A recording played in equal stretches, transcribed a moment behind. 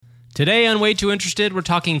Today on Way Too Interested, we're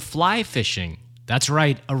talking fly fishing. That's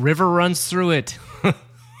right, a river runs through it.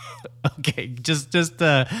 Okay, just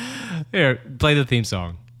here, play the theme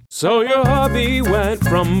song. So your hobby went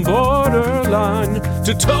from borderline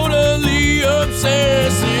to totally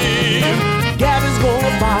obsessive. Gavin's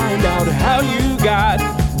gonna find out how you got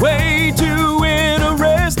way too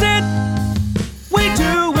interested. Way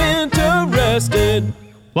too interested.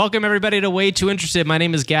 Welcome, everybody, to Way Too Interested. My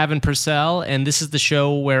name is Gavin Purcell, and this is the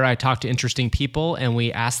show where I talk to interesting people, and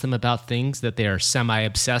we ask them about things that they are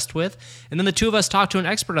semi-obsessed with, and then the two of us talk to an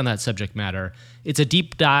expert on that subject matter. It's a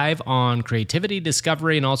deep dive on creativity,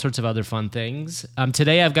 discovery, and all sorts of other fun things.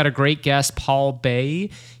 Today, I've got a great guest, Paul Bay.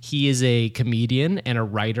 He is a comedian and a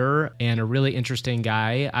writer and a really interesting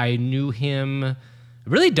guy. I knew him... I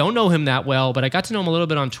really don't know him that well, but I got to know him a little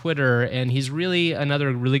bit on Twitter, and he's really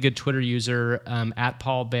another really good Twitter user, at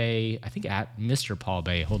Paul Bay. I think at Mr. Paul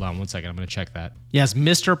Bay. Hold on one second. I'm going to check that. Yes,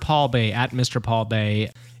 Mr. Paul Bay, at Mr. Paul Bay.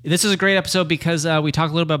 This is a great episode because we talk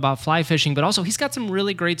a little bit about fly fishing, but also he's got some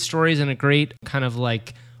really great stories and a great kind of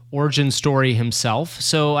like origin story himself.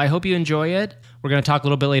 So I hope you enjoy it. We're going to talk a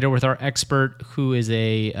little bit later with our expert, who is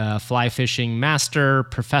a fly fishing master,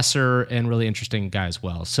 professor, and really interesting guy as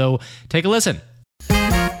well. So take a listen.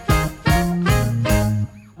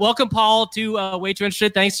 Welcome, Paul, to Way Too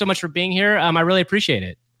Interested. Thanks so much for being here. I really appreciate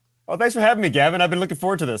it. Oh, thanks for having me, Gavin. I've been looking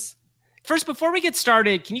forward to this. First, before we get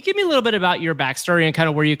started, can you give me a little bit about your backstory and kind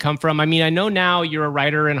of where you come from? I mean, I know now you're a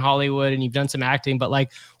writer in Hollywood and you've done some acting, but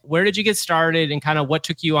like, where did you get started and kind of what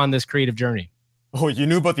took you on this creative journey? Oh, you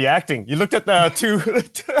knew about the acting. You looked at the two...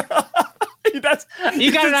 You got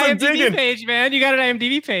an IMDb page, man. You got an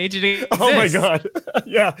IMDb page. Oh my God.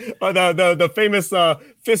 Yeah. The famous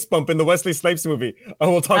fist bump in the Wesley Snipes movie.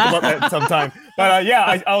 We'll talk about that sometime. But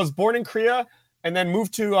I was born in Korea and then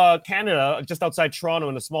moved to Canada, just outside Toronto,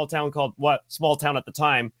 in a small town at the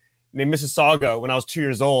time, named Mississauga. When I was 2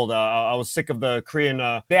 years old, I was sick of the Korean,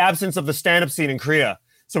 the absence of the stand-up scene in Korea.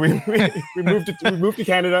 So we moved to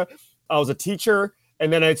Canada. I was a teacher,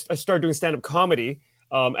 and then I started doing stand-up comedy.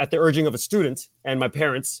 At the urging of a student and my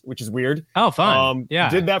parents, which is weird. Oh, fun. Yeah.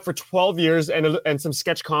 Did that for 12 years and some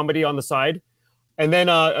sketch comedy on the side. And then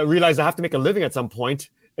I realized I have to make a living at some point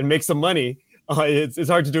and make some money. It's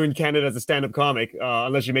hard to do in Canada as a stand-up comic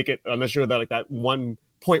unless you're like that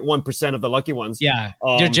 1.1% of the lucky ones. Yeah,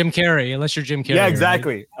 you're Jim Carrey, unless you're Jim Carrey. Yeah,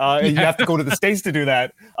 exactly. Right? You have to go to the States to do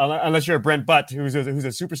that unless you're a Brent Butt, who's a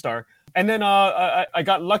superstar. And then I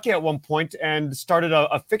got lucky at one point and started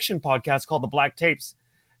a fiction podcast called The Black Tapes.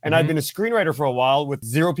 And I've been a screenwriter for a while with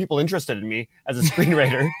 0 people interested in me as a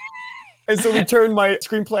screenwriter. And so we turned my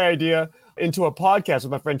screenplay idea into a podcast with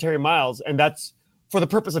my friend Terry Miles. And that's for the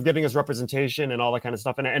purpose of giving us representation and all that kind of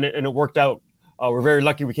stuff. And it worked out. We're very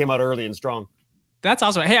lucky we came out early and strong. That's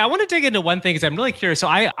awesome. Hey, I want to dig into one thing because I'm really curious. So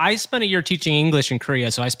I spent a year teaching English in Korea.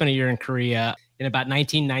 So I spent a year in Korea in about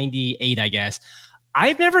 1998, I guess.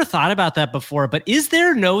 I've never thought about that before, but is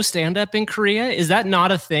there no stand-up in Korea? Is that not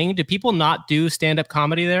a thing? Do people not do stand-up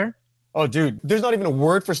comedy there? Oh, dude, there's not even a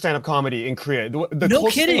word for stand-up comedy in Korea. The no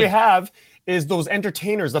closest kidding. thing we have is those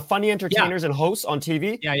entertainers, the funny entertainers and hosts on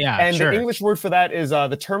TV. Yeah, and sure. The English word for that is,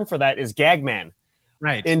 the term for that is gag man.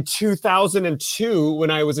 Right. In 2002, when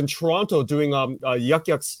I was in Toronto doing Yuck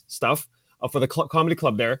Yucks stuff for the comedy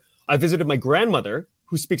club there, I visited my grandmother,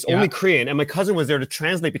 who speaks only Korean, and my cousin was there to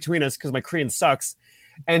translate between us because my Korean sucks.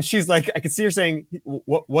 And she's like, I could see her saying,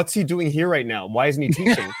 what's he doing here right now? Why isn't he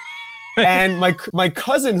teaching? And my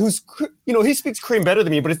cousin, who's, he speaks Korean better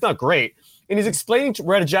than me, but it's not great. And he's explaining,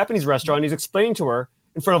 we're at a Japanese restaurant, and he's explaining to her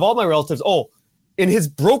in front of all my relatives, in his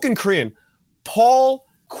broken Korean, Paul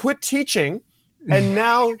quit teaching, and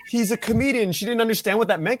now he's a comedian. She didn't understand what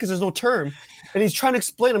that meant because there's no term. And he's trying to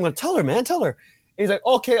explain. I'm going to tell her, man, tell her. And he's like,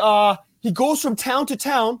 okay, he goes from town to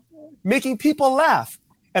town making people laugh.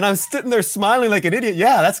 And I'm sitting there smiling like an idiot.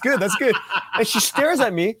 Yeah, that's good. That's good. And she stares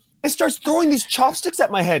at me and starts throwing these chopsticks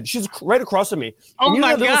at my head. She's right across from me. Oh, and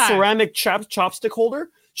my that little God. ceramic chopstick holder?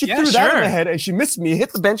 She threw that at my head and she missed me,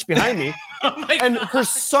 hit the bench behind me. And her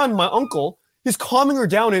son, my uncle, he's calming her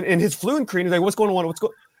down in his fluent Korean. He's like, what's going on?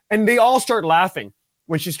 And they all start laughing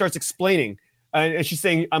when she starts explaining. And she's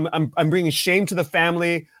saying, I'm bringing shame to the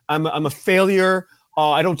family. I'm a failure.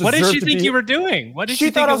 I don't deserve to be. What did she think you were doing? What did she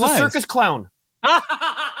think thought it I was a circus clown.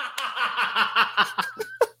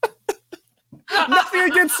 Nothing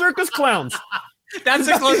against circus clowns. That's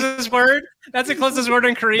the closest word. That's the closest word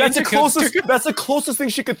in Korean. That's the closest thing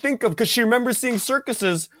she could think of because she remembers seeing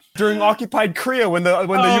circuses during occupied Korea when the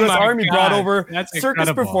U.S. Army brought over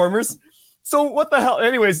circus performers. So what the hell?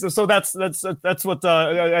 Anyways, so that's what.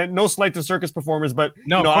 No slight to circus performers, but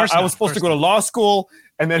No, you know, of course I was supposed to go to law school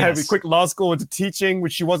and then have a Yes. quick law school into teaching,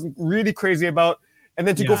 which she wasn't really crazy about, and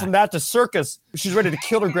then to go Yeah. from that to circus, she's ready to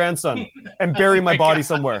kill her grandson and bury my body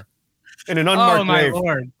somewhere in an Oh unmarked my grave.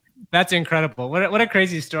 Lord. That's incredible. What a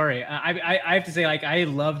crazy story. I have to say, like, I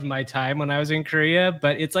loved my time when I was in Korea,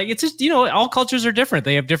 but it's just, you know, all cultures are different.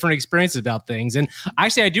 They have different experiences about things. And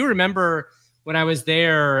actually, I do remember when I was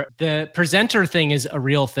there, the presenter thing is a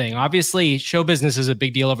real thing. Obviously, show business is a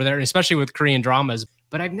big deal over there, especially with Korean dramas.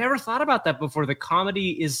 But I've never thought about that before. The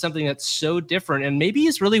comedy is something that's so different and maybe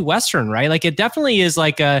is really Western, right? Like, it definitely is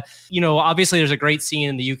like a, you know, obviously there's a great scene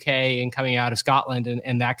in the UK and coming out of Scotland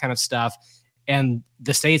and that kind of stuff. And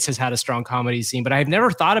the States has had a strong comedy scene, but I've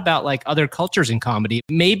never thought about like other cultures in comedy.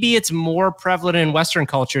 Maybe it's more prevalent in Western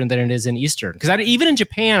culture than it is in Eastern. Because even in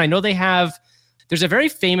Japan, I know there's a very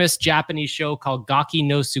famous Japanese show called Gaki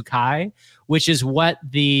no Tsukai, which is what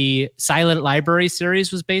the Silent Library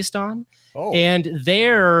series was based on. Oh. And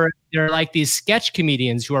they're like these sketch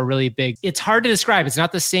comedians who are really big. It's hard to describe. It's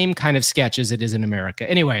not the same kind of sketch as it is in America.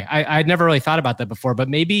 Anyway, I'd never really thought about that before, but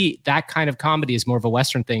maybe that kind of comedy is more of a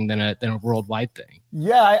Western thing than a worldwide thing.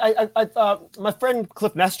 Yeah, my friend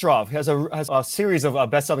Cliff Nesterov has a series of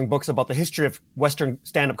best-selling books about the history of Western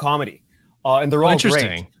stand-up comedy, and they're all Interesting.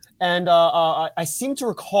 great. And I seem to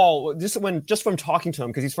recall just from talking to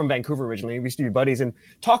him, because he's from Vancouver originally, we used to be buddies, and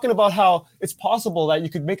talking about how it's possible that you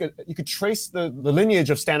could trace the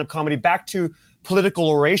lineage of stand-up comedy back to political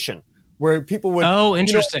oration, where people would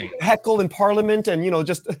interesting. heckle in Parliament, and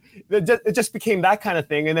it just became that kind of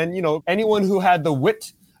thing. And then anyone who had the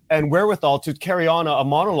wit and wherewithal to carry on a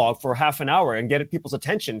monologue for half an hour and get people's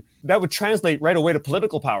attention, that would translate right away to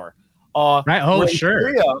political power. Right. Oh, sure.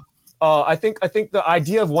 Korea, I think the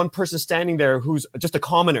idea of one person standing there who's just a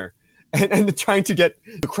commoner and trying to get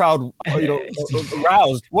the crowd,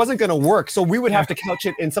 aroused wasn't going to work. So we would have to couch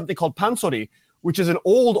it in something called pansori, which is an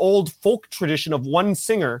old folk tradition of one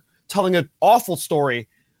singer telling an awful story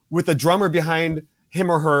with a drummer behind him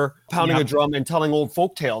or her pounding a drum and telling old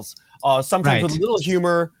folk tales. Sometimes with a little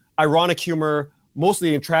humor, ironic humor,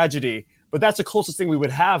 mostly in tragedy. But that's the closest thing we would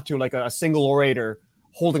have to like a single orator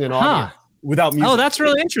holding an audience. Without music. Oh, that's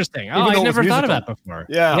really interesting. Oh, I never thought of that before.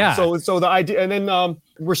 Yeah. So the idea, and then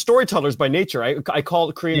we're storytellers by nature. I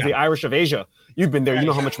call Koreans the Irish of Asia. You've been there. You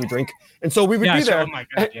know how much we drink. And so we would be there. Oh my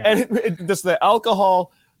God, and just the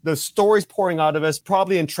alcohol, the stories pouring out of us,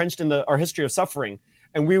 probably entrenched in our history of suffering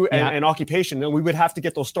and occupation. And we would have to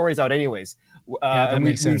get those stories out anyways. And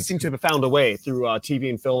we seem to have found a way through TV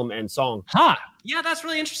and film and song. Huh. Yeah, that's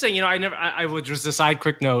really interesting. I would just a side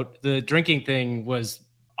quick note. The drinking thing was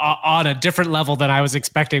on a different level than I was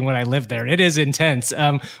expecting when I lived there. It is intense.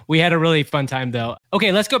 We had a really fun time though.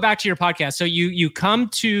 Okay, let's go back to your podcast. So you come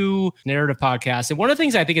to Narrative Podcast, and one of the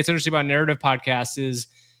things I think it's interesting about Narrative Podcast is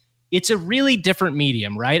it's a really different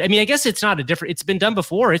medium, right? I mean, I guess it's not it's been done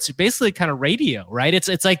before. It's basically kind of radio, right?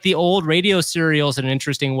 It's like the old radio serials in an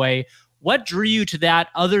interesting way. What drew you to that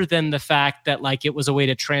other than the fact that like it was a way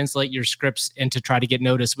to translate your scripts and to try to get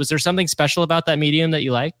noticed? Was there something special about that medium that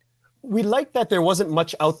you liked? We liked that there wasn't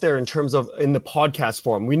much out there in terms of in the podcast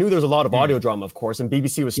form. We knew there's a lot of audio drama, of course, and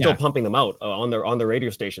BBC was still pumping them out on their radio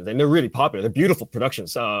stations, and they're really popular. They're beautiful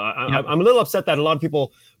productions. I'm a little upset that a lot of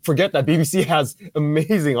people forget that BBC has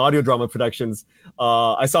amazing audio drama productions.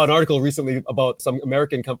 I saw an article recently about some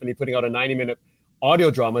American company putting out a 90-minute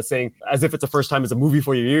audio drama saying as if it's the first time it's a movie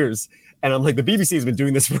for your ears. And I'm like, the BBC has been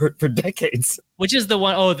doing this for decades. Which is the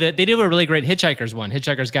one, they do a really great Hitchhiker's one,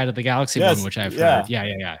 Hitchhiker's Guide to the Galaxy one, which I've heard.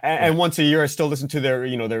 Yeah. And once a year, I still listen to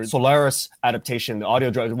their Solaris adaptation, the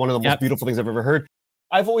audio drama, one of the most beautiful things I've ever heard.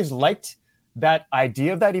 I've always liked that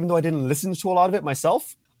idea of that, even though I didn't listen to a lot of it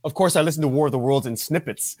myself. Of course, I listened to War of the Worlds in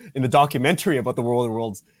snippets in the documentary about the War of the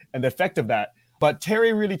Worlds and the effect of that. But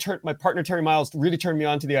my partner Terry Miles really turned me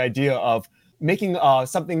on to the idea of making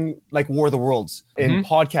something like War of the Worlds in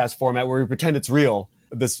podcast format where we pretend it's real.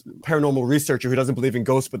 This paranormal researcher who doesn't believe in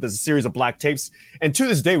ghosts, but there's a series of black tapes. And to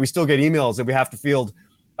this day, we still get emails that we have to field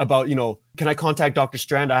about, can I contact Dr.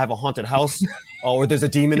 Strand? I have a haunted house or there's a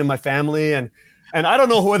demon in my family. And I don't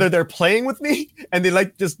know whether they're playing with me and they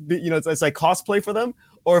like just, it's like cosplay for them,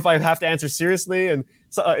 or if I have to answer seriously. And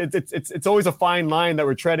so it's always a fine line that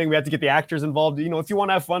we're treading. We have to get the actors involved. If you want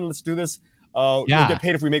to have fun, let's do this. We'll get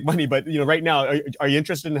paid if we make money, but right now, are you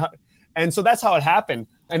interested in? And so that's how it happened.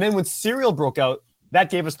 And then when Serial broke out, that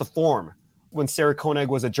gave us the form. When Sarah Koenig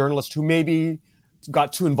was a journalist who maybe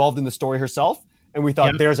got too involved in the story herself, and we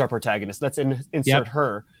thought, there's our protagonist. Let's insert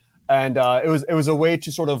her. And it was a way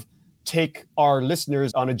to sort of take our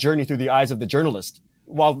listeners on a journey through the eyes of the journalist,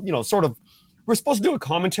 while sort of we're supposed to do a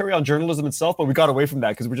commentary on journalism itself, but we got away from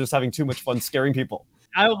that because we're just having too much fun scaring people.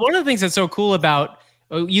 One of the things that's so cool about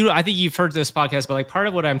I think you've heard this podcast, but like part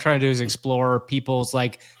of what I'm trying to do is explore people's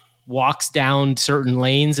like walks down certain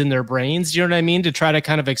lanes in their brains. You know what I mean? To try to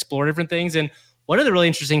kind of explore different things. And one of the really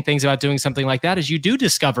interesting things about doing something like that is you do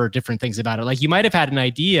discover different things about it. Like you might have had an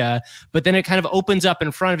idea, but then it kind of opens up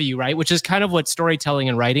in front of you, right? Which is kind of what storytelling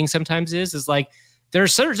and writing sometimes is like, there are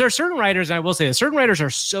certain writers, and I will say this, certain writers are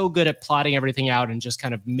so good at plotting everything out and just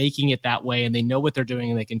kind of making it that way, and they know what they're doing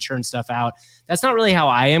and they can churn stuff out. That's not really how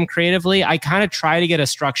I am creatively. I kind of try to get a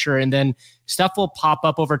structure, and then stuff will pop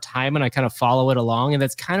up over time and I kind of follow it along. And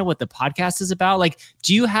that's kind of what the podcast is about. Like,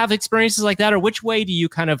 do you have experiences like that, or which way do you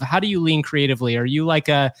how do you lean creatively? Are you like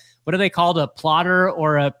what are they called? A plotter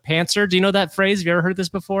or a pantser? Do you know that phrase? Have you ever heard this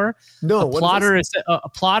before? No. A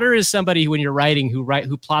plotter is somebody who, when you're writing,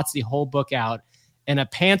 who plots the whole book out. And a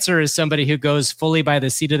pantser is somebody who goes fully by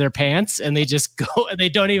the seat of their pants, and they just go and they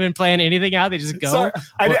don't even plan anything out. They just go. Sorry,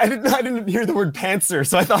 I didn't hear the word pantser,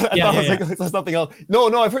 so I thought it was like something else.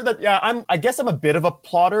 No, I've heard that. Yeah, I guess I'm a bit of a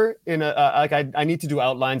plotter. I need to do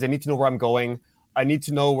outlines. I need to know where I'm going. I need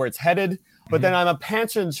to know where it's headed. But then I'm a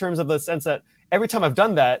pantser in terms of the sense that every time I've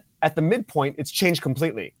done that, at the midpoint, it's changed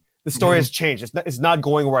completely. The story has changed. It's not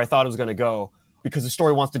going where I thought it was going to go because the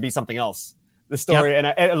story wants to be something else. The story.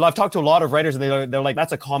 Yep. And I've talked to a lot of writers, and they're like,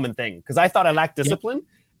 that's a common thing. Because I thought I lacked discipline,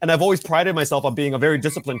 and I've always prided myself on being a very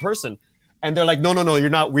disciplined person. And they're like, no, you're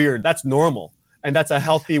not weird. That's normal. And that's a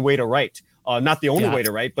healthy way to write. Not the only way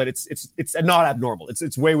to write, but it's not abnormal.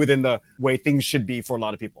 It's way within the way things should be for a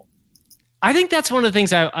lot of people. I think that's one of the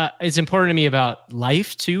things is important to me about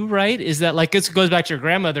life too, right? Is that like, it goes back to your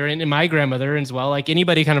grandmother and my grandmother as well. Like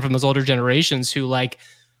anybody kind of from those older generations who like,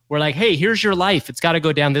 were like, hey, here's your life. It's got to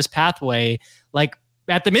go down this pathway. Like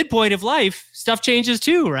at the midpoint of life, stuff changes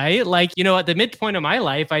too, right? Like, at the midpoint of my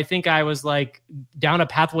life, I think I was like down a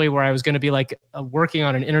pathway where I was going to be like working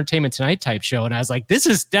on an Entertainment Tonight type show. And I was like, this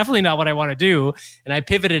is definitely not what I want to do. And I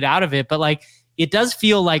pivoted out of it. But like, it does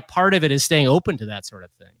feel like part of it is staying open to that sort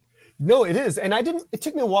of thing. No, it is. And it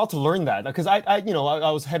took me a while to learn that because I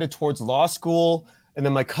was headed towards law school. And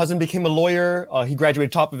then my cousin became a lawyer. He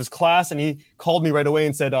graduated top of his class, and he called me right away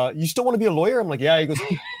and said, you still want to be a lawyer? I'm like, yeah. He goes,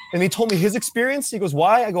 and he told me his experience. He goes,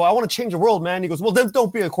 why? I go, I want to change the world, man. He goes, well, then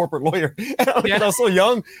don't be a corporate lawyer. And I was so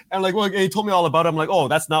young. And and he told me all about it. I'm like, oh,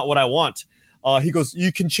 that's not what I want. He goes,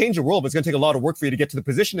 you can change the world, but it's going to take a lot of work for you to get to the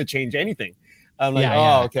position to change anything. I'm like,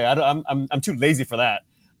 okay. I'm too lazy for that.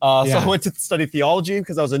 So I went to study theology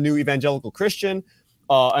because I was a new evangelical Christian.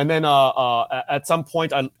 And then at some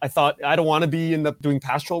point, I thought I don't want to be doing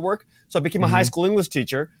pastoral work. So I became a high school English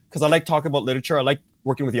teacher because I like talking about literature. I like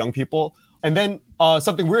working with young people. And then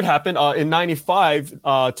something weird happened. In 95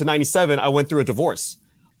 to 97, I went through a divorce.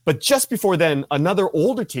 But just before then, another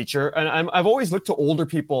older teacher, and I've always looked to older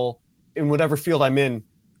people in whatever field I'm in.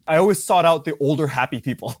 I always sought out the older, happy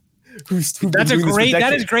people. That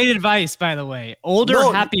is great advice, by the way.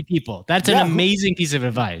 Happy people. That's an amazing piece of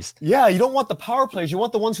advice. Yeah, you don't want the power players. You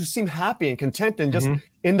want the ones who seem happy and content and just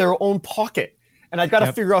in their own pocket. And I got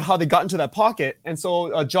to figure out how they got into that pocket. And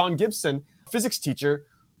so John Gibson, physics teacher,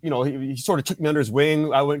 he sort of took me under his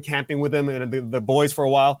wing. I went camping with him and the boys for a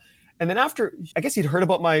while. And then after, I guess he'd heard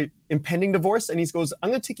about my impending divorce, and he goes, I'm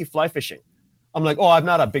going to take you fly fishing. I'm like, oh, I'm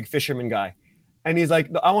not a big fisherman guy. And he's like,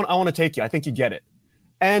 I want to take you. I think you get it.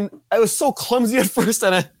 And I was so clumsy at first,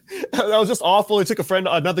 and I was just awful. I took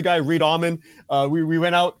another guy, Reed Alman. We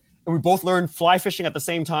went out, and we both learned fly fishing at the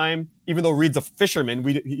same time. Even though Reed's a fisherman,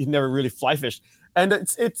 he never really fly fished. And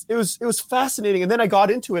it was fascinating. And then I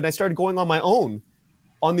got into it, and I started going on my own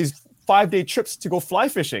on these 5-day trips to go fly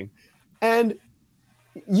fishing. And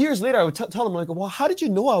years later, I would tell him, like, well, how did you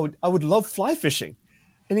know I would love fly fishing?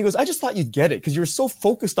 And he goes, I just thought you'd get it because you were so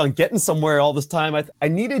focused on getting somewhere all this time. I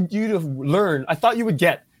needed you to learn. I thought you would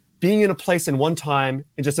get being in a place in one time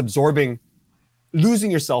and just absorbing, losing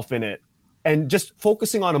yourself in it, and just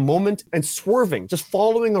focusing on a moment and swerving, just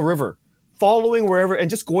following a river, following wherever, and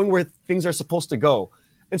just going where things are supposed to go.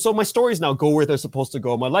 And so my stories now go where they're supposed to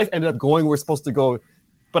go. My life ended up going where it's supposed to go.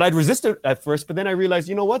 But I'd resist it at first, but then I realized,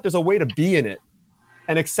 you know what? There's a way to be in it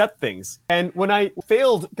and accept things. And when I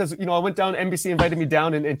failed, because I went down, NBC invited me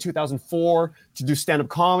down in 2004 to do stand-up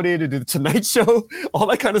comedy, to do the Tonight Show, all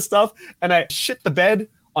that kind of stuff. And I shit the bed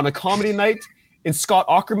on a comedy night in Scott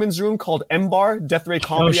Aukerman's room called M-Bar, Death Ray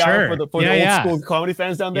Comedy Hour for the old school comedy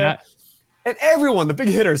fans down there. Yeah. And everyone, the big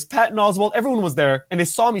hitters, Patton Oswalt, everyone was there, and they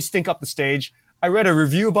saw me stink up the stage. I read a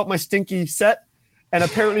review about my stinky set, and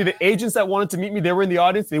apparently the agents that wanted to meet me, they were in the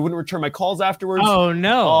audience. They wouldn't return my calls afterwards. Oh,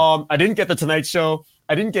 no. I didn't get the Tonight Show.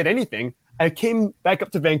 I didn't get anything. I came back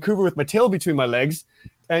up to Vancouver with my tail between my legs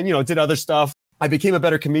and, did other stuff. I became a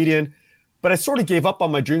better comedian, but I sort of gave up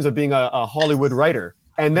on my dreams of being a Hollywood writer.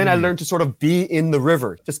 And then I learned to sort of be in the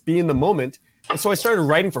river, just be in the moment. And so I started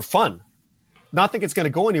writing for fun, not think it's going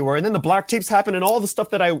to go anywhere. And then the black tapes happened and all the stuff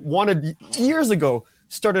that I wanted years ago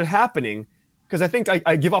started happening, because I think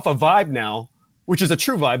I give off a vibe now, which is a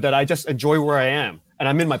true vibe, that I just enjoy where I am and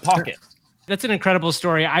I'm in my pocket. That's an incredible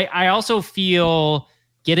story. I also feel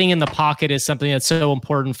getting in the pocket is something that's so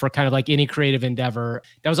important for kind of like any creative endeavor.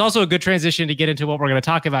 That was also a good transition to get into what we're going to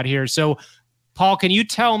talk about here. So, Paul, can you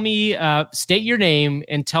tell me, state your name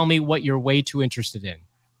and tell me what you're way too interested in?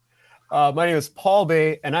 My name is Paul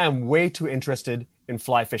Bay, and I am way too interested in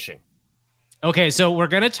fly fishing. Okay, so we're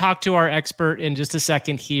going to talk to our expert in just a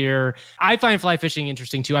second here. I find fly fishing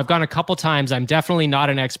interesting too. I've gone a couple times. I'm definitely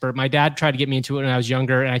not an expert. My dad tried to get me into it when I was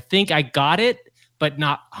younger, and I think I got it, but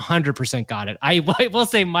not 100% got it. I will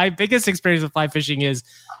say my biggest experience with fly fishing is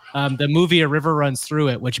the movie A River Runs Through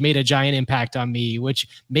It, which made a giant impact on me, which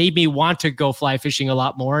made me want to go fly fishing a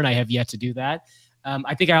lot more, and I have yet to do that.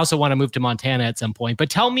 I think I also want to move to Montana at some point.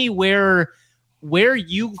 But tell me where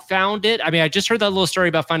you found it. I mean, I just heard that little story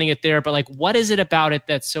about finding it there, but like, what is it about it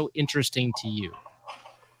that's so interesting to you?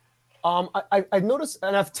 I noticed,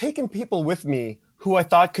 and I've taken people with me who I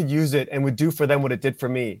thought could use it and would do for them what it did for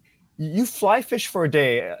me. You fly fish for a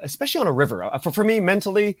day, especially on a river. For me,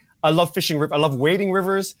 mentally, I love fishing. I love wading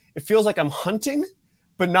rivers. It feels like I'm hunting,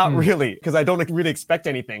 but not really, because I don't really expect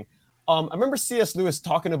anything. I remember C.S. Lewis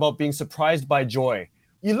talking about being surprised by joy.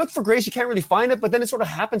 You look for grace, you can't really find it, but then it sort of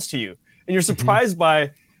happens to you, and you're surprised by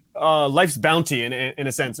life's bounty in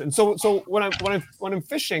a sense. And so when I'm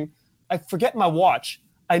fishing, I forget my watch.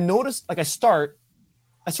 I notice, like, I sort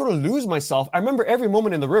of lose myself. I remember every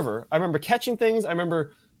moment in the river. I remember catching things. I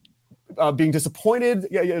remember being disappointed,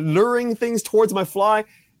 luring things towards my fly.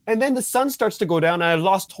 And then the sun starts to go down and I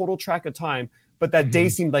lost total track of time. But that day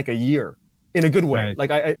seemed like a year in a good way. Right.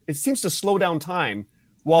 Like it seems to slow down time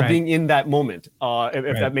while being in that moment,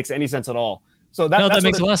 if that makes any sense at all. So that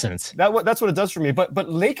makes a lot of sense. That's what it does for me. But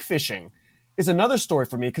lake fishing is another story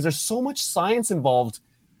for me, because there's so much science involved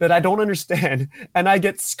that I don't understand. And I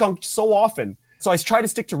get skunked so often. So I try to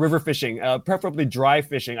stick to river fishing, preferably dry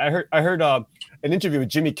fishing. I heard an interview with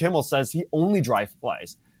Jimmy Kimmel says he only dry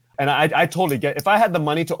flies. And I totally get, if I had the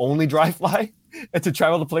money to only dry fly and to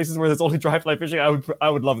travel to places where there's only dry fly fishing, I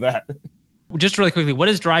would love that. Just really quickly, what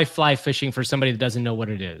is dry fly fishing for somebody that doesn't know what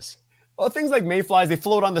it is? Well, things like mayflies, they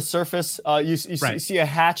float on the surface. You see a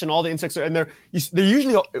hatch and all the insects and they're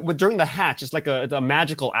usually, during the hatch, it's like a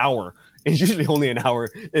magical hour. It's usually only an hour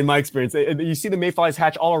in my experience. You see the mayflies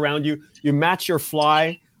hatch all around you. You match your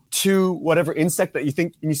fly to whatever insect that you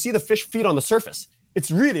think, and you see the fish feed on the surface.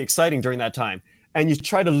 It's really exciting during that time. And you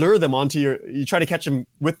try to lure them you try to catch them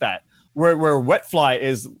with that. Where wet fly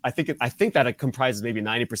is, I think that it comprises maybe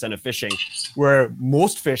 90% of fishing, where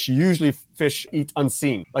most fish eat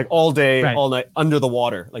unseen, like all day, all night, under the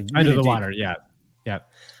water, like really under the deep. water. Yeah.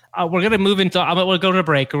 We're going to move into, we'll go to a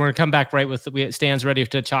break and we're going to come back right with, Stan's ready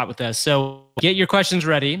to chat with us. So get your questions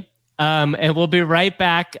ready. And we'll be right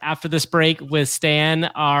back after this break with Stan,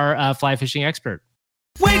 our fly fishing expert.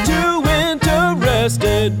 Way too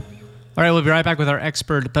interested. All right, we'll be right back with our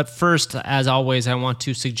expert. But first, as always, I want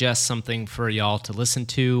to suggest something for y'all to listen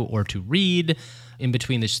to or to read in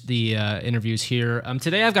between the interviews here.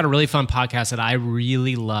 Today, I've got a really fun podcast that I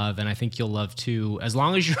really love, and I think you'll love too, as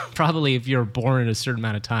long as if you're born in a certain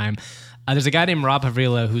amount of time. There's a guy named Rob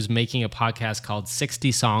Havrillo who's making a podcast called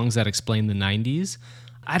 60 Songs That Explain the 90s.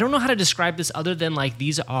 I don't know how to describe this other than like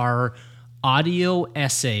these are audio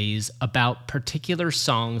essays about particular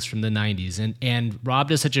songs from the 90s. And Rob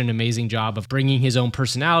does such an amazing job of bringing his own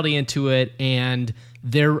personality into it, and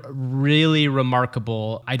they're really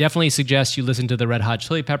remarkable. I definitely suggest you listen to the Red Hot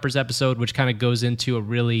Chili Peppers episode, which kind of goes into a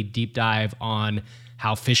really deep dive on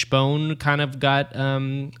how Fishbone kind of got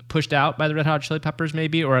pushed out by the Red Hot Chili Peppers,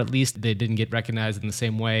 maybe, or at least they didn't get recognized in the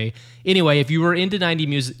same way. Anyway, if you were into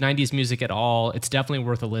 90s music at all, it's definitely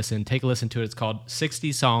worth a listen. Take a listen to it. It's called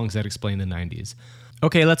 60 Songs That Explain the 90s.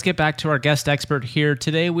 Okay, let's get back to our guest expert here.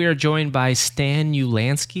 Today we are joined by Stan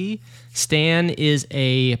Ulanski. Stan is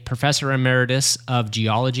a professor emeritus of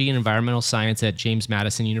geology and environmental science at James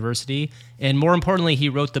Madison University. And more importantly, he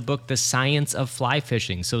wrote the book, The Science of Fly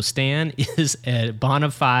Fishing. So Stan is a bona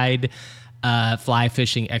fide fly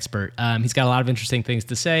fishing expert. He's got a lot of interesting things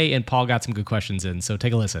to say, and Paul got some good questions in. So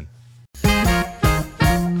take a listen.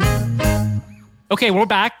 Okay, we're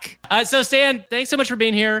back. So Stan, thanks so much for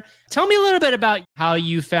being here. Tell me a little bit about how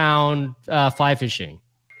you found fly fishing.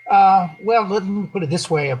 Well, let me put it this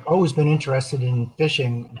way. I've always been interested in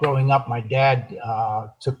fishing. Growing up, my dad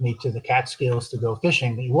took me to the Catskills to go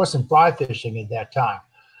fishing. He wasn't fly fishing at that time.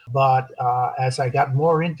 But as I got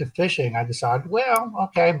more into fishing, I decided, well,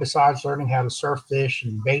 okay, besides learning how to surf fish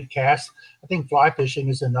and bait cast, I think fly fishing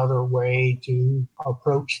is another way to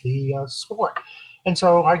approach the sport. And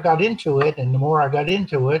so I got into it, and the more I got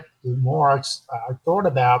into it, the more I thought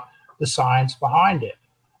about the science behind it.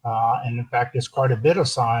 And in fact, there's quite a bit of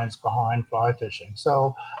science behind fly fishing.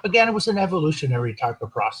 So again, it was an evolutionary type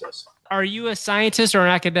of process. Are you a scientist or an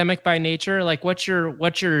academic by nature? Like, what's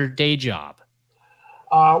your day job?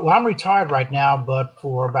 Well, I'm retired right now, but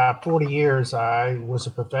for about 40 years, I was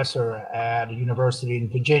a professor at a university in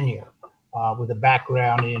Virginia with a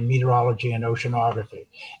background in meteorology and oceanography.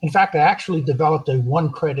 In fact, I actually developed a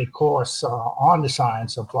one-credit course on the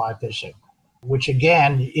science of fly fishing, which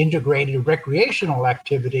again integrated recreational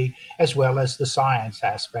activity as well as the science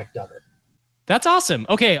aspect of it. That's awesome.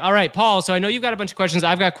 Okay, all right, Paul. So I know you've got a bunch of questions.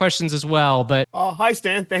 I've got questions as well, but hi,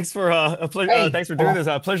 Stan. Thanks for thanks for doing this.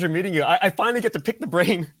 Pleasure meeting you. I finally get to pick the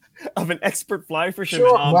brain of an expert fly fisherman.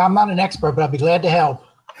 Sure. Well, I'm not an expert, but I'd be glad to help.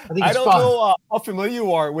 I think it's I don't fun. know how familiar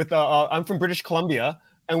you are with. I'm from British Columbia,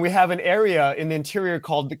 and we have an area in the interior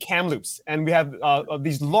called the Kamloops, and we have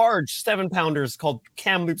these large 7-pounders called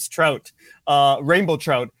Kamloops trout, rainbow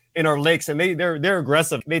trout in our lakes, and they're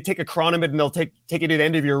aggressive. They take a chironomid and they'll take you to the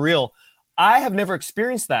end of your reel. I have never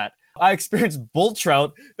experienced that. I experienced bull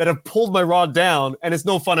trout that have pulled my rod down, and it's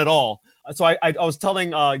no fun at all. So I was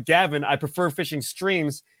telling Gavin, I prefer fishing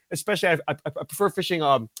streams, especially I prefer fishing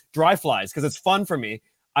dry flies because it's fun for me.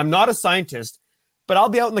 I'm not a scientist, but I'll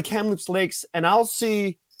be out in the Kamloops lakes and I'll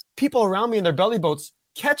see people around me in their belly boats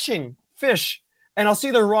catching fish, and I'll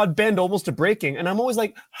see their rod bend almost to breaking. And I'm always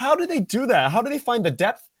like, how do they do that? How do they find the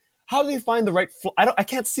depth? How do they find the right? I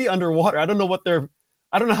can't see underwater. I don't know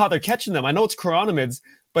how they're catching them. I know it's chironomids,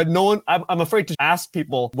 but I'm afraid to ask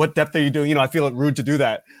people what depth are you doing. I feel it rude to do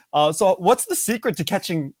that. So what's the secret to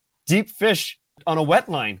catching deep fish on a wet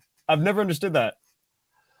line? I've never understood that.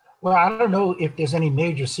 Well, I don't know if there's any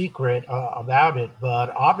major secret about it,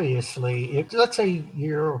 but obviously, if let's say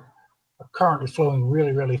your current is flowing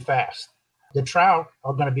really, really fast, the trout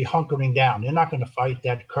are going to be hunkering down. They're not going to fight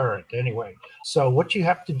that current anyway. So what you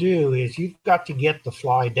have to do is you've got to get the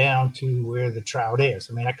fly down to where the trout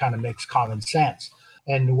is. I mean, that kind of makes common sense.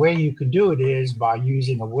 And the way you can do it is by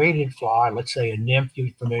using a weighted fly, let's say a nymph, you're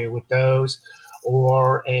familiar with those,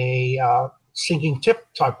 or a sinking tip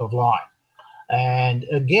type of line. And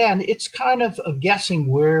again, it's kind of a guessing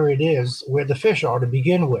where it is, where the fish are to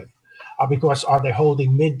begin with, because are they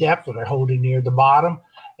holding mid-depth or they're holding near the bottom?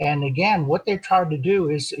 And again, what they're trying to do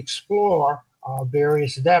is explore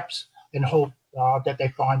various depths and hope that they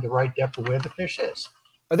find the right depth of where the fish is.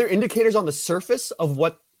 Are there indicators on the surface of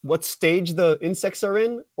what stage the insects are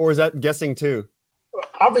in, or is that guessing too?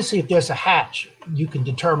 Obviously, if there's a hatch, you can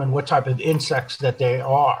determine what type of insects that they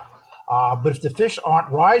are. But if the fish aren't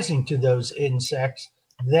rising to those insects,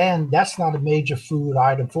 then that's not a major food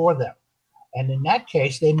item for them. And in that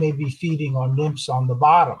case, they may be feeding on nymphs on the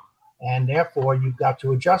bottom. And therefore, you've got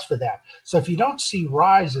to adjust for that. So if you don't see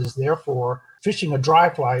rises, therefore, fishing a dry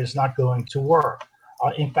fly is not going to work.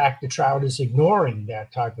 In fact, the trout is ignoring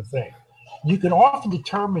that type of thing. You can often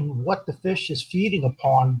determine what the fish is feeding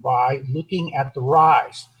upon by looking at the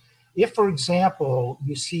rise. If, for example,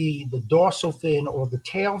 you see the dorsal fin or the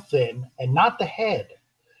tail fin and not the head,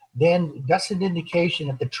 then that's an indication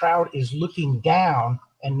that the trout is looking down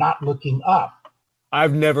and not looking up.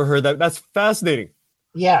 I've never heard that. That's fascinating.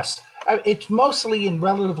 Yes. It's mostly in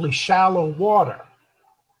relatively shallow water,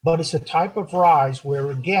 but it's a type of rise where,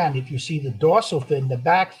 again, if you see the dorsal fin, the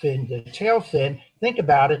back fin, the tail fin, think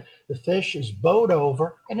about it, the fish is bowed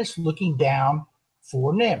over and it's looking down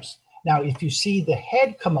for nymphs. Now, if you see the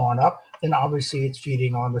head come on up, then obviously it's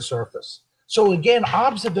feeding on the surface. So again,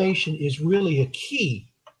 observation is really a key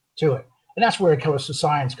to it. And that's where, of course, the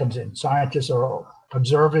science comes in. Scientists are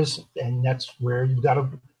observers, and that's where you've got to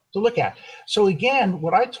look at. So again,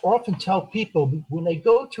 what I often tell people when they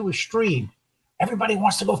go to a stream, everybody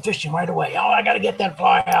wants to go fishing right away. Oh, I got to get that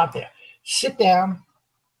fly out there. Sit down,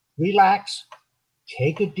 relax,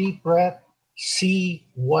 take a deep breath, see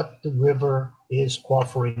what the river is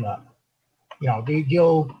offering up. The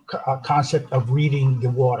old concept of reading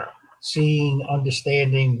the water, seeing,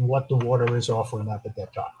 understanding what the water is offering up at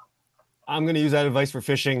that time. I'm going to use that advice for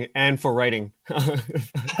fishing and for writing.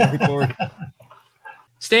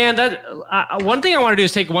 Stan, one thing I want to do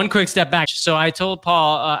is take one quick step back. So I told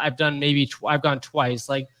Paul I've gone twice.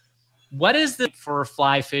 Like, what is the for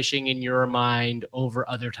fly fishing in your mind over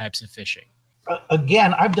other types of fishing?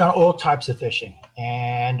 Again, I've done all types of fishing,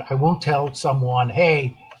 and I won't tell someone,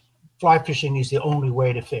 hey, fly fishing is the only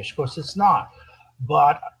way to fish. Of course, it's not.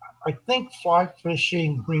 But I think fly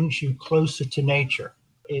fishing brings you closer to nature.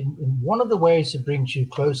 And one of the ways it brings you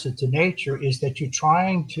closer to nature is that you're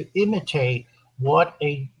trying to imitate what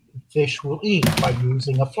a fish will eat by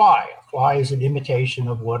using a fly. A fly is an imitation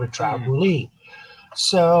of what a trout will eat.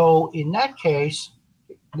 So in that case,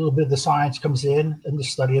 a little bit of the science comes in and the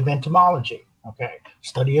study of entomology, okay?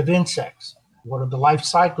 Study of insects. What are the life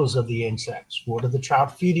cycles of the insects? What are the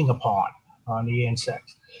trout feeding upon on the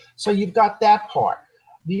insects? So you've got that part.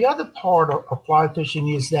 The other part of fly fishing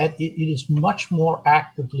is that it is you're much more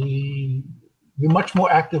actively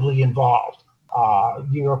involved.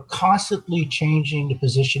 You're constantly changing the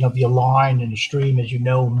position of your line in the stream, as you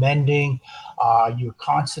know, mending. You're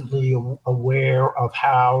constantly aware of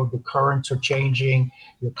how the currents are changing.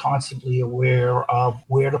 You're constantly aware of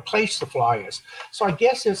where to place the flyers. So I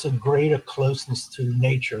guess there's a greater closeness to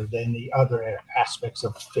nature than the other aspects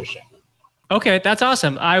of fishing. Okay, that's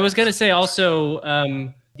awesome. I was going to say also,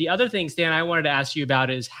 the other thing, Stan, I wanted to ask you about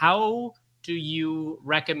is how do you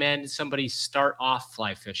recommend somebody start off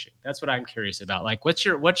fly fishing? That's what I'm curious about. Like, what's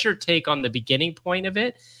your take on the beginning point of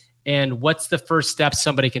it? And what's the first step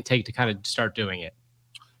somebody can take to kind of start doing it?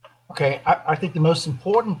 Okay, I think the most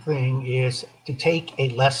important thing is to take a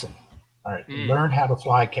lesson. All right, learn how to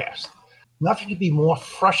fly cast. Nothing could be more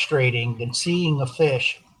frustrating than seeing a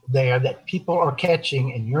fish there that people are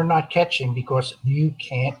catching and you're not catching because you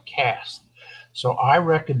can't cast. So I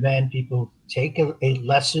recommend people take a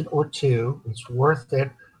lesson or two. It's worth it.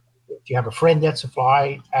 If you have a friend that's a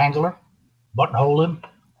fly angler, buttonhole him,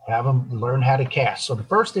 have them learn how to cast. So the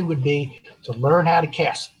first thing would be to learn how to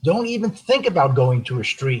cast. Don't even think about going to a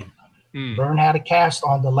stream. Learn how to cast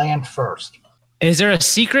on the land first. Is there a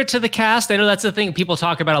secret to the cast? I know that's the thing people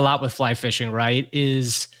talk about a lot with fly fishing, right?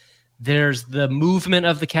 Is there's the movement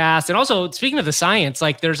of the cast. And also, speaking of the science,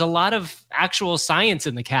 like there's a lot of actual science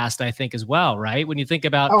in the cast, I think, as well, right? When you think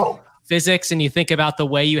about physics and you think about the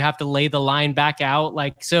way you have to lay the line back out.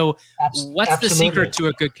 Like, so what's the secret to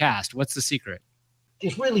a good cast? What's the secret?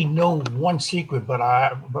 There's really no one secret, but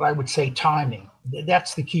I would say timing.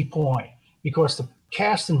 That's the key point, because the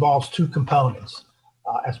cast involves two components.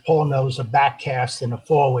 As Paul knows, a back cast and a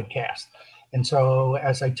forward cast. And so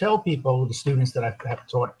as I tell people, the students that I have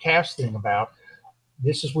taught casting about,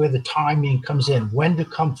 this is where the timing comes in, when to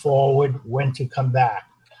come forward, when to come back.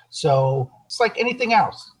 So it's like anything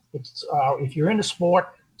else. It's if you're in a sport,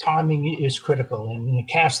 timing is critical. And in the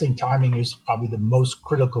casting, timing is probably the most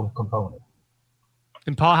critical component.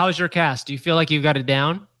 And Paul, how's your cast? Do you feel like you got it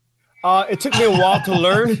down? It took me a while to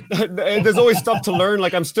learn. There's always stuff to learn.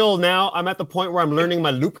 Like I'm at the point where I'm learning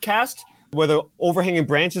my loop cast, where the overhanging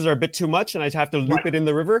branches are a bit too much and I have to loop it in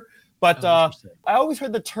the river. But I always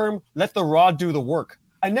heard the term, let the rod do the work.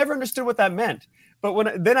 I never understood what that meant.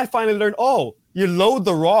 But then I finally learned, you load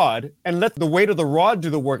the rod and let the weight of the rod do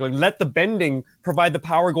the work. Like let the bending provide the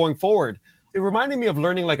power going forward. It reminded me of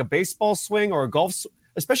learning like a baseball swing or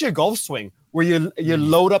especially a golf swing, where you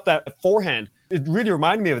load up that forehand. It really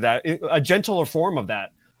reminded me of that, a gentler form of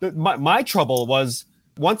that. My trouble was,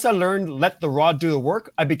 once I learned let the rod do the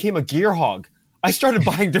work, I became a gear hog. I started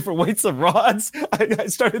buying different weights of rods. I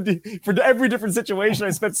started for every different situation. I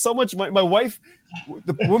spent so much. My wife,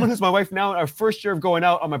 the woman who's my wife now, in our first year of going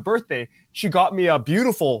out on my birthday, she got me a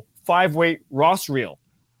beautiful 5-weight Ross reel,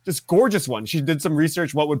 this gorgeous one. She did some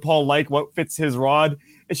research. What would Paul like? What fits his rod?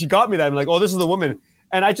 And she got me that. I'm like, this is the woman.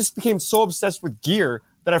 And I just became so obsessed with gear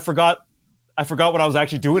that I forgot what I was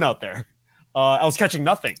actually doing out there. I was catching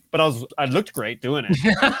nothing, but I looked great doing it.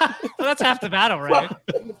 Well, that's half the battle, right?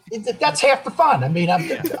 Well, that's half the fun. I mean,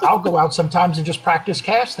 I'll go out sometimes and just practice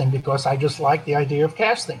casting because I just like the idea of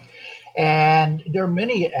casting. And there are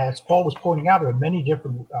many, as Paul was pointing out, there are many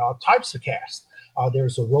different types of cast.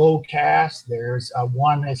 There's a roll cast. There's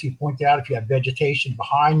one, as he pointed out, if you have vegetation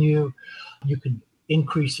behind you, you can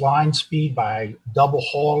increase line speed by double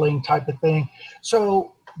hauling type of thing.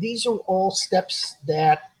 So these are all steps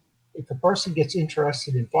that if a person gets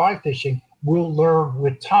interested in fly fishing, will learn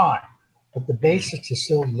with time. But the basics is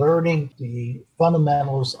still learning the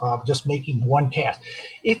fundamentals of just making one cast.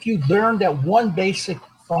 If you learn that one basic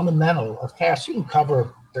fundamental of cast, you can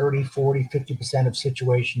cover 30, 40, 50% of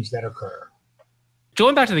situations that occur.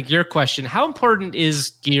 Going back to the gear question, how important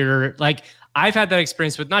is gear? Like, I've had that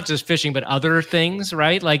experience with not just fishing, but other things,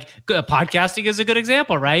 right? Like podcasting is a good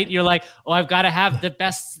example, right? You're like, I've got to have the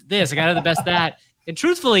best this, I got to have the best that. And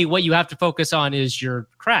truthfully, what you have to focus on is your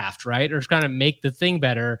craft, right? Or kind of make the thing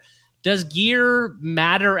better. Does gear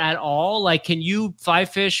matter at all? Like, can you fly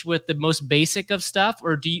fish with the most basic of stuff?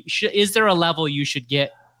 Or is there a level you should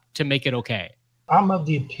get to make it okay? I'm of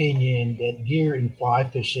the opinion that gear in fly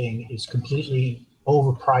fishing is completely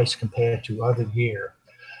overpriced compared to other gear.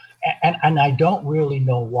 And I don't really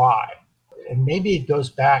know why. and maybe it goes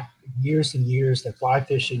back years and years, that fly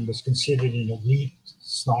fishing was considered an elite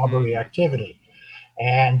snobbery activity.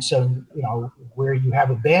 And so, where you have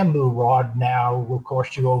a bamboo rod now will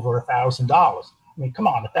cost you over $1,000. I mean, come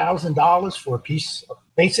on, $1,000 for a piece of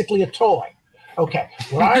basically a toy. Okay,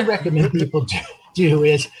 what I recommend people do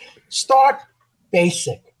is start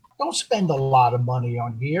basic. Don't spend a lot of money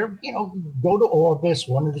on gear. Go to Orbis,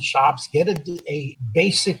 one of the shops, get a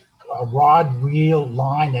basic rod, reel,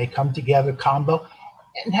 line. They come together combo,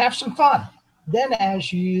 and have some fun. Then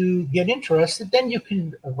as you get interested, then you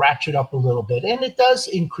can ratchet up a little bit, and it does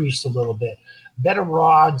increase a little bit. Better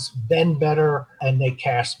rods bend better, and they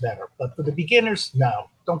cast better. But for the beginners,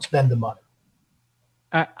 no, don't spend the money.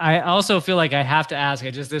 I also feel like I have to ask.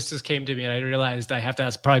 This just came to me, and I realized I have to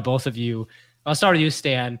ask probably both of you. I'll start with you,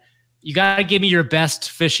 Stan. You got to give me your best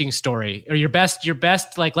fishing story, or your best,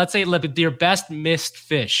 like, let's say your best missed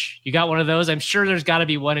fish. You got one of those? I'm sure there's got to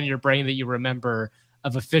be one in your brain that you remember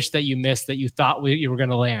of a fish that you missed that you thought you were going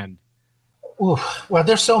to land. Ooh, well,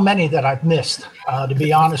 there's so many that I've missed, to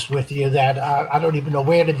be honest with you, that I don't even know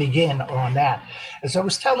where to begin on that. As I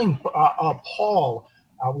was telling Paul,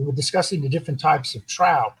 we were discussing the different types of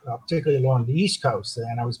trout, particularly along the East Coast,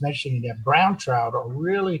 and I was mentioning that brown trout are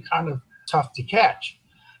really kind of tough to catch.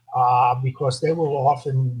 Because they will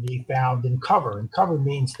often be found in cover. And cover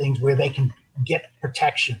means things where they can get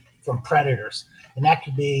protection from predators. And that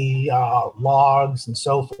could be logs and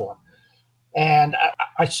so forth. And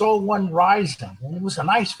I saw one rising, and it was a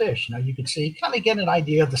nice fish. You could see, kind of get an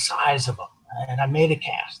idea of the size of them. And I made a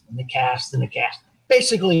cast, and a cast, and a cast.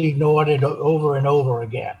 Basically ignored it over and over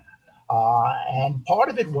again. And part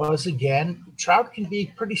of it was, again, trout can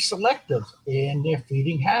be pretty selective in their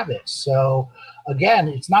feeding habits. So, again,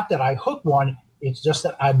 it's not that I hooked one, it's just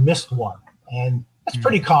that I missed one. And that's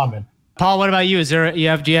pretty common. Paul, what about you? Do you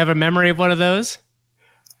have a memory of one of those?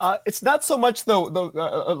 It's not so much though.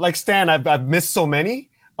 Like Stan, I've missed so many.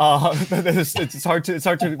 It's hard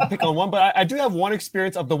to pick on one, but I do have one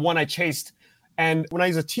experience of the one I chased. And when I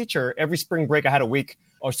was a teacher, every spring break I had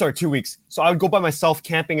 2 weeks. So I would go by myself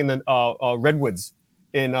camping in the redwoods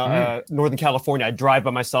in Northern California. I'd drive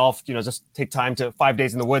by myself, just take time to 5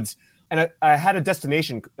 days in the woods. And I had a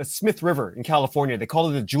destination, Smith River in California. They call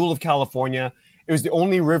it the Jewel of California. It was the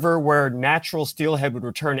only river where natural steelhead would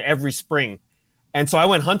return every spring. And so I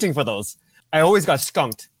went hunting for those. I always got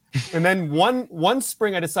skunked. And then one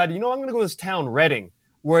spring I decided, I'm going to go to this town, Redding,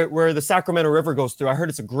 where the Sacramento River goes through. I heard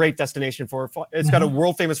it's a great destination for it. It's got a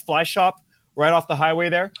world famous fly shop right off the highway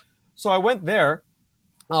there. So I went there.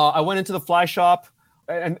 I went into the fly shop,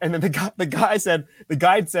 and then the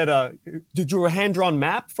guide said, did you do a hand-drawn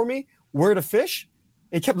map for me where to fish?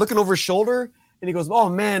 And he kept looking over his shoulder, and he goes, oh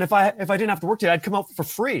man, if I didn't have to work today, I'd come out for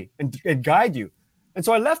free and guide you. And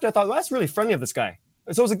so I left. I thought, well, that's really friendly of this guy.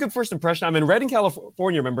 So it was a good first impression. I'm in Redding,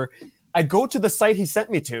 California, remember. I go to the site he sent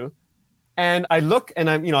me to, and I look, and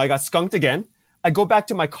I got skunked again. I go back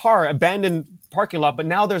to my car, abandoned parking lot, but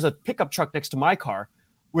now there's a pickup truck next to my car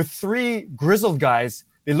with 3 grizzled guys.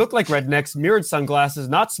 They look like rednecks, mirrored sunglasses,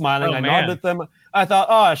 not smiling. I nodded at them. I thought,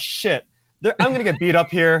 oh, shit. I'm going to get beat up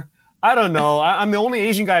here. I don't know. I'm the only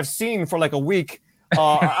Asian guy I've seen for like a week.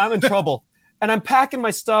 I'm in trouble. And I'm packing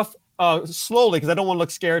my stuff slowly because I don't want to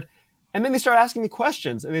look scared. And then they start asking me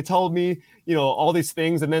questions. And they told me, all these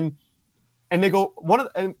things. And they go,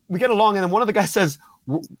 and we get along. And then one of the guys says,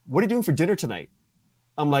 what are you doing for dinner tonight?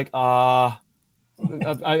 I'm like, I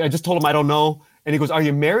just told him I don't know. And he goes, are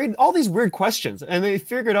you married? All these weird questions. And they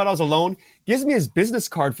figured out I was alone, gives me his business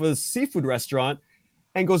card for the seafood restaurant,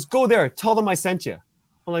 and goes, go there, tell them I sent you.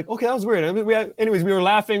 I'm like, okay, that was weird. Anyways, we were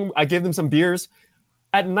laughing. I gave them some beers.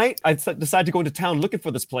 At night, I decided to go into town looking for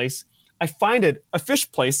this place. I find it, a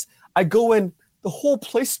fish place. I go in, the whole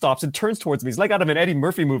place stops and turns towards me. It's like out of an Eddie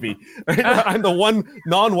Murphy movie. Right? I'm the one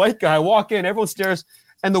non-white guy. I walk in, everyone stares.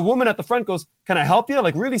 And the woman at the front goes, can I help you?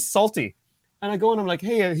 Like really salty. And I go and I'm like,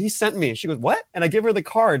 hey, he sent me. She goes, what? And I give her the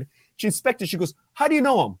card. She inspected. She goes, how do you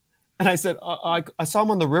know him? And I said, I saw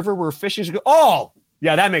him on the river. We were fishing. She goes, oh,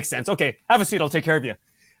 yeah, that makes sense. Okay, have a seat. I'll take care of you.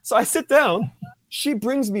 So I sit down. She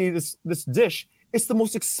brings me this dish. It's the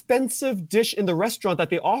most expensive dish in the restaurant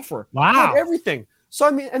that they offer. Wow. Everything. So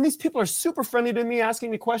and these people are super friendly to me,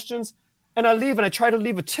 asking me questions. And I leave and I try to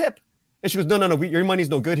leave a tip. And she goes, no, your money's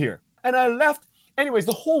no good here. And I left. Anyways,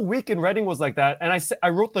 the whole week in Redding was like that. And I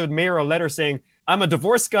wrote the mayor a letter saying, I'm a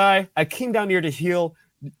divorced guy. I came down here to heal.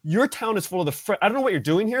 Your town is full of I don't know what you're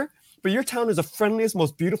doing here, but your town is the friendliest,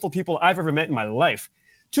 most beautiful people I've ever met in my life.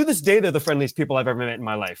 To this day, they're the friendliest people I've ever met in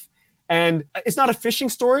my life. And it's not a fishing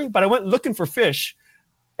story, but I went looking for fish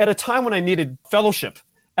at a time when I needed fellowship.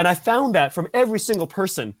 And I found that from every single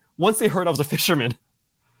person once they heard I was a fisherman.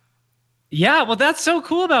 Yeah, well, that's so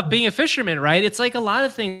cool about being a fisherman, right? It's like a lot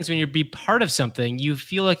of things when you be part of something, you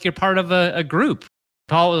feel like you're part of a group.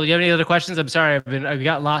 Paul, do you have any other questions? I'm sorry, I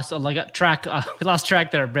got lost. I got track. We lost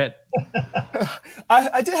track there a bit.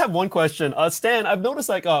 I did have one question. Stan, I've noticed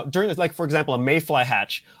during like, for example, a mayfly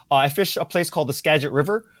hatch, I fish a place called the Skagit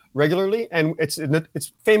River regularly, and it's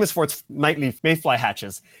famous for its nightly mayfly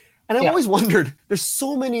hatches. And I've always wondered, there's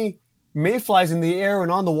so many mayflies in the air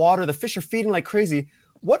and on the water. The fish are feeding like crazy.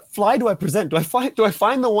 What fly do I present? Do I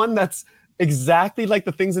find the one that's exactly like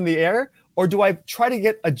the things in the air, or do I try to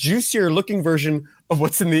get a juicier looking version of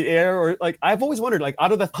what's in the air? Or like, I've always wondered, like,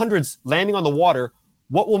 out of the hundreds landing on the water,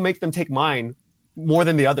 what will make them take mine more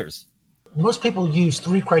than the others? Most people use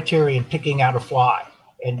 3 criteria in picking out a fly,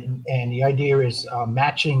 and the idea is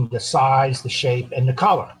matching the size, the shape, and the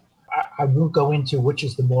color. I won't go into which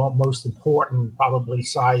is the most important, probably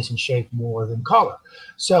size and shape more than color.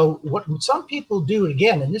 So what some people do,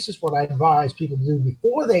 again, and this is what I advise people to do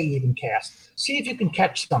before they even cast, see if you can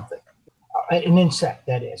catch something, an insect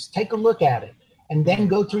that is. Take a look at it, and then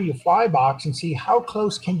go through your fly box and see how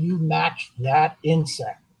close can you match that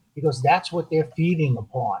insect, because that's what they're feeding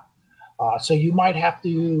upon. So you might have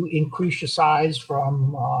to increase your size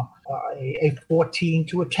from a 14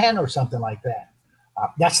 to a 10 or something like that.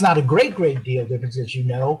 That's not a great deal difference, as you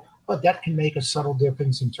know, but that can make a subtle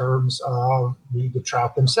difference in terms of the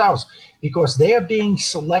trout themselves, because they are being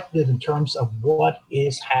selected in terms of what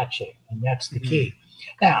is hatching, and that's the key.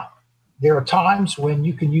 Now, there are times when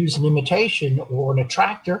you can use an imitation or an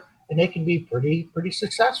attractor, and they can be pretty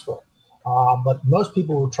successful. But most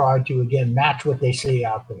people will try to, again, match what they see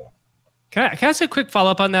out there. Can I ask a quick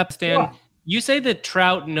follow-up on that, Stan? Sure. You say that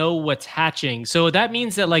trout know what's hatching. So that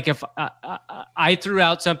means that, like, if I threw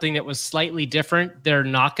out something that was slightly different, they're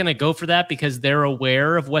not going to go for that because they're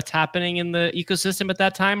aware of what's happening in the ecosystem at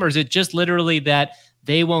that time? Or is it just literally that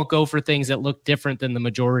they won't go for things that look different than the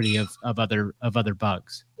majority of other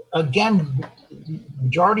bugs? Again,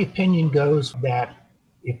 majority opinion goes that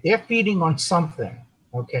if they're feeding on something,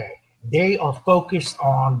 okay, they are focused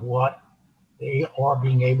on what they are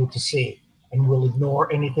being able to see and will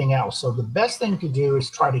ignore anything else. So the best thing to do is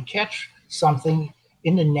try to catch something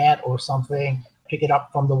in the net or something, pick it up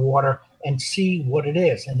from the water and see what it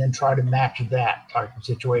is, and then try to match that type of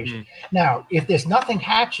situation. Now, if there's nothing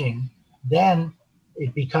hatching, then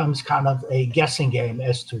it becomes kind of a guessing game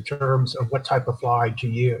as to terms of what type of fly to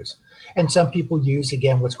use. And some people use,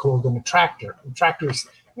 again, what's called an attractor. Attractor is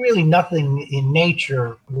really nothing in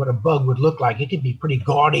nature what a bug would look like. It could be pretty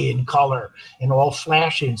gaudy in color and all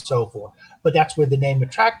flashy and so forth. But that's where the name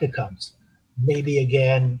attractor comes. Maybe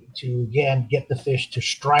to get the fish to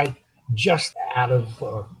strike just out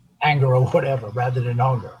of anger or whatever, rather than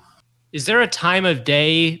hunger. Is there a time of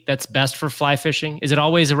day that's best for fly fishing? Is it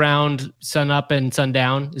always around sun up and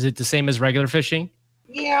sundown? Is it the same as regular fishing?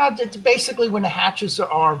 Yeah, it's basically when the hatches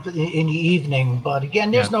are in the evening. But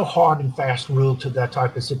again, there's no hard and fast rule to that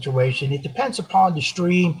type of situation. It depends upon the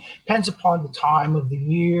stream, depends upon the time of the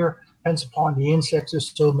year, depends upon the insects.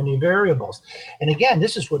 There's so many variables. And again,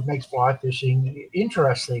 this is what makes fly fishing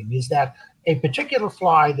interesting, is that a particular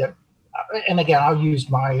fly that, and again, I'll use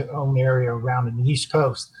my own area around in the East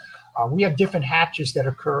Coast. We have different hatches that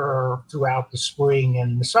occur throughout the spring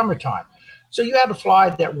and the summertime. So you have a fly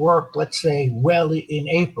that worked, let's say, well in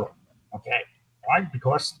April, okay, right?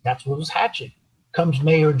 Because that's what was hatching. Comes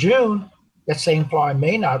May or June, that same fly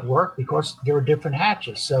may not work because there are different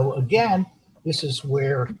hatches. So again, this is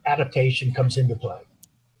where adaptation comes into play.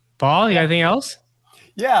 Paul, you got anything else?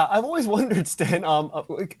 Yeah, I've always wondered, Stan,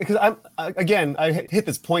 because I hit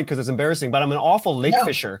this point because it's embarrassing, but I'm an awful lake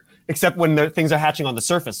fisher, except when the things are hatching on the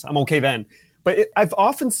surface. I'm okay then. But I've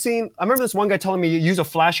often seen, I remember this one guy telling me you use a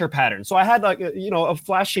flasher pattern. So I had a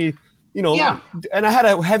flashy, and I had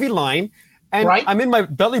a heavy line, and I'm in my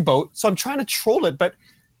belly boat, so I'm trying to troll it. But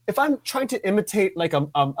if I'm trying to imitate like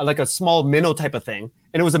a small minnow type of thing,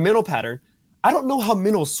 and it was a minnow pattern, I don't know how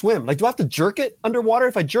minnows swim. Like, do I have to jerk it underwater?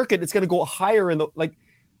 If I jerk it, it's going to go higher in the, like,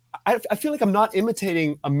 I feel like I'm not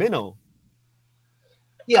imitating a minnow.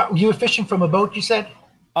 Yeah, you were fishing from a boat, you said?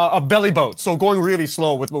 A belly boat, so going really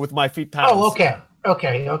slow with my feet paddles. Oh,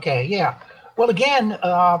 okay, yeah. Well, again,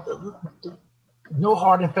 no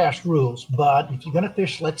hard and fast rules, but if you're going to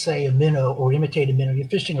fish, let's say, a minnow or imitate a minnow, you're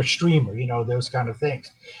fishing a streamer, those kind of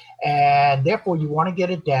things. And therefore, you want to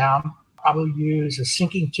get it down, probably use a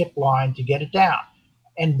sinking tip line to get it down.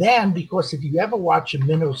 And then, because if you ever watch a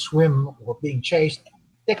minnow swim or being chased,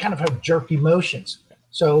 they kind of have jerky motions.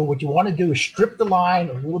 So what you want to do is strip the line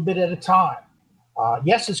a little bit at a time.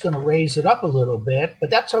 Yes, it's going to raise it up a little bit,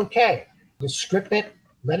 but that's okay. Just strip it,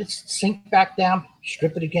 let it sink back down,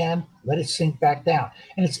 strip it again, let it sink back down.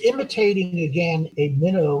 And it's imitating, again, a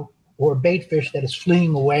minnow or a bait fish that is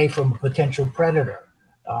fleeing away from a potential predator.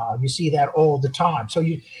 You see that all the time. So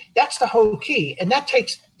that's the whole key. And that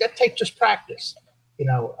takes just practice,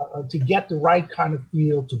 to get the right kind of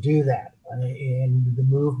feel to do that in the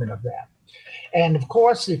movement of that. And of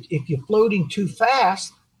course, if you're floating too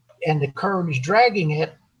fast and the current is dragging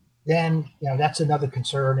it, then that's another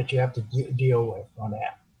concern that you have to deal with on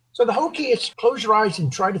that. So the whole key is close your eyes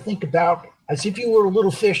and try to think about, as if you were a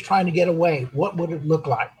little fish trying to get away, what would it look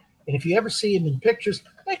like? And if you ever see them in pictures,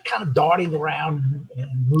 they're kind of darting around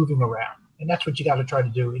and moving around. And that's what you got to try to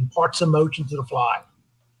do, impart some motion to the fly.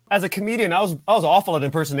 As a comedian, I was awful at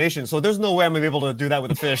impersonation, so there's no way I'm going to be able to do that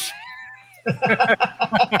with a fish.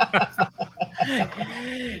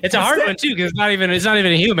 It's a hard one too, because it's not even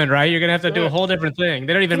a human, right? You're gonna have to do a whole different thing.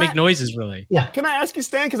 They don't even make noises, really. Yeah. Can I ask you,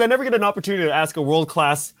 Stan? Because I never get an opportunity to ask a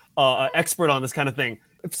world-class expert on this kind of thing.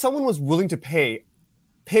 If someone was willing to pay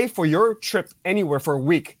for your trip anywhere for a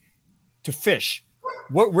week to fish,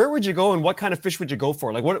 where would you go and what kind of fish would you go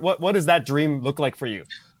for? Like, what does that dream look like for you?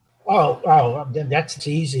 Oh, then that's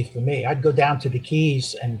easy for me. I'd go down to the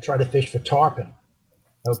Keys and try to fish for tarpon.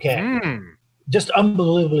 Okay. Just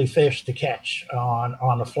unbelievably fish to catch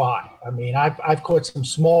on the fly. I mean, I've caught some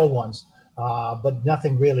small ones, but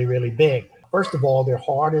nothing really, really big. First of all, they're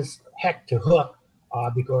hard as heck to hook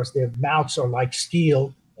because their mouths are like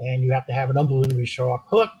steel, and you have to have an unbelievably sharp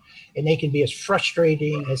hook, and they can be as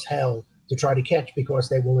frustrating as hell to try to catch because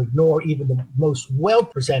they will ignore even the most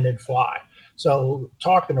well-presented fly. So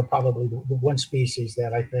tarpon are probably the one species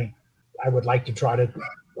that I think I would like to try to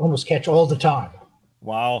almost catch all the time.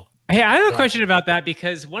 Wow. Hey, I have a question about that,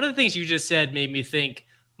 because one of the things you just said made me think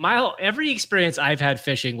every experience I've had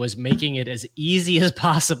fishing was making it as easy as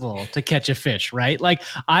possible to catch a fish, right? Like,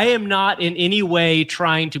 I am not in any way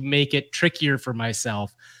trying to make it trickier for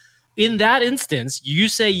myself. In that instance, you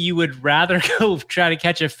say you would rather go try to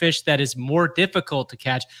catch a fish that is more difficult to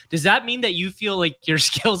catch. Does that mean that you feel like your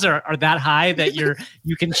skills are that high that you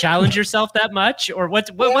can challenge yourself that much? Or what's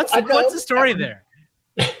the story there?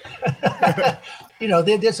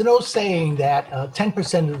 There's an old saying that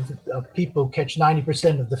 10% of people catch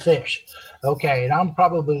 90% of the fish. Okay, and I'm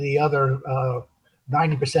probably the other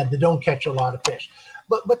 90% that don't catch a lot of fish.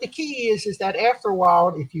 But the key is that after a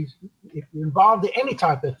while, if you're involved in any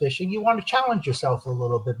type of fishing, you want to challenge yourself a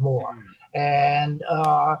little bit more. And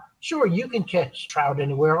sure, you can catch trout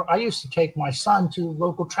anywhere. I used to take my son to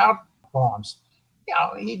local trout farms.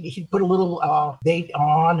 He'd put a little bait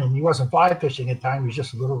on, and he wasn't fly fishing at the time. He was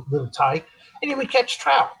just a little tight, and he would catch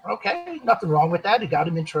trout. Okay, nothing wrong with that. It got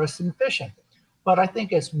him interested in fishing. But I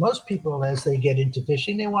think as most people, as they get into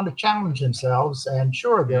fishing, they want to challenge themselves. And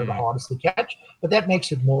sure, they're the hardest to catch, but that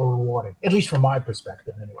makes it more rewarding, at least from my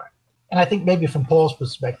perspective anyway. And I think maybe from Paul's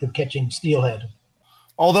perspective, catching steelhead.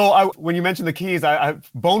 Although when you mentioned the Keys,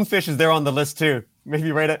 bonefish is there on the list too.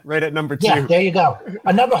 Maybe right at number 2. Yeah, there you go.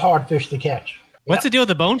 Another hard fish to catch. What's the deal with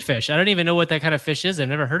the bonefish? I don't even know what that kind of fish is. I've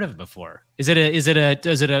never heard of it before. Is it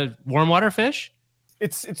a warm water fish?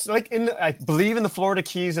 It's like I believe in the Florida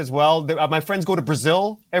Keys as well. My friends go to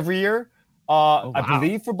Brazil every year. Wow. I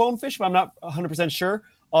believe for bonefish, but I'm not 100% sure.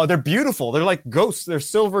 They're beautiful. They're like ghosts. They're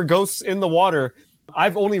silver ghosts in the water.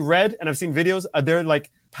 I've only read and I've seen videos. They're like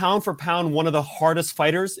pound for pound one of the hardest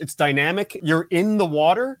fighters. It's dynamic. You're in the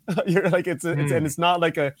water. You're like and it's not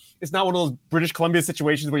like it's not one of those British Columbia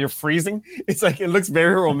situations where you're freezing. It's like it looks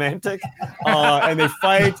very romantic. And they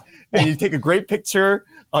fight, and you take a great picture.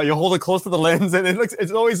 You hold it close to the lens, and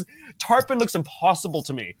tarpon looks impossible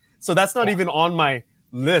to me. So that's not even on my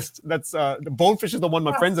list. That's the bonefish is the one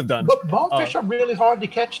my friends have done. But bonefish are really hard to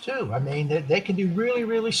catch too. I mean, they can be really,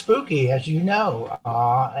 really spooky, as you know.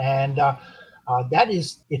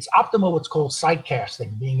 It's optimal what's called sight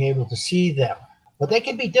casting, being able to see them. But they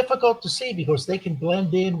can be difficult to see because they can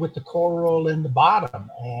blend in with the coral in the bottom.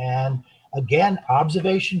 And again,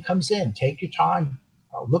 observation comes in. Take your time,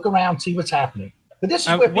 look around, see what's happening. But this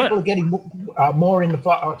is where people are getting more into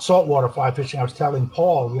saltwater fly fishing. I was telling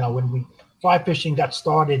Paul, when fly fishing got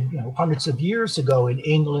started, hundreds of years ago in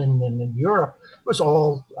England and in Europe, it was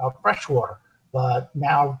all freshwater. But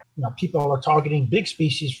now, people are targeting big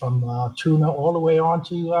species from tuna all the way on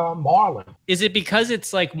to marlin. Is it because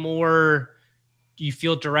it's like more, you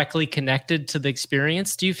feel directly connected to the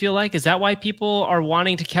experience? Do you feel like, is that why people are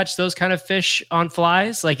wanting to catch those kind of fish on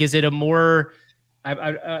flies? Like, is it a more, I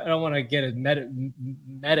don't want to get a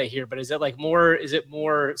meta here, but is it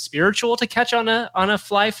more spiritual to catch on a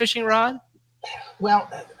fly fishing rod? Well,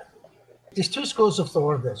 there's two schools of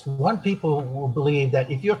thought of this. One, people will believe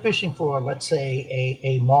that if you're fishing for, let's say,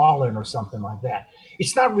 a marlin or something like that,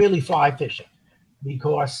 it's not really fly fishing,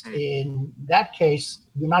 because in that case,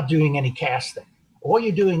 you're not doing any casting. All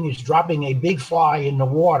you're doing is dropping a big fly in the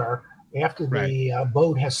water after the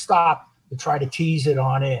boat has stopped to try to tease it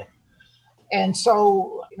on in. And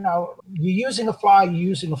so, you're using a fly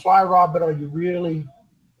rod, but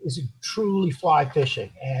is it truly fly fishing?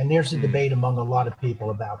 And there's a debate among a lot of people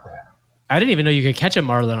about that. I didn't even know you could catch a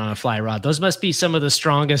marlin on a fly rod. Those must be some of the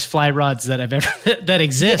strongest fly rods that have ever that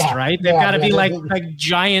exist, right? They've got to be like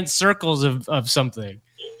giant circles of something.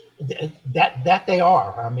 That they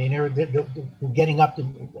are. I mean, they're getting up to.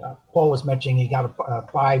 Paul was mentioning he got a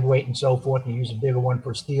 5 weight and so forth, and you use a bigger one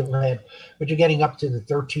for steelhead, but you're getting up to the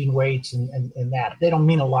 13 weights and that. They don't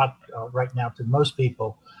mean a lot right now to most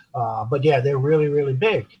people, but yeah, they're really, really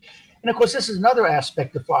big. And of course, this is another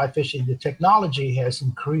aspect of fly fishing. The technology has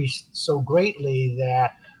increased so greatly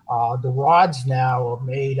that the rods now are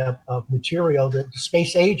made of material, the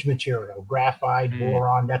space age material, graphite,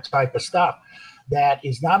 boron, that type of stuff, that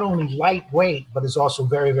is not only lightweight, but is also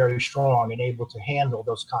very, very strong and able to handle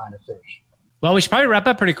those kind of fish. Well, we should probably wrap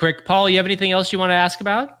up pretty quick. Paul, you have anything else you want to ask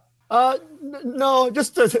about? No,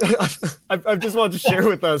 just I just wanted to share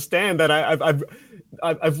with Stan that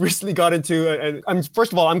I've recently got into, and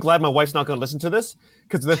first of all, I'm glad my wife's not going to listen to this,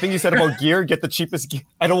 because the thing you said about gear, get the cheapest gear,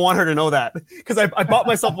 I don't want her to know that, because I bought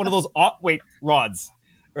myself one of those weight rods,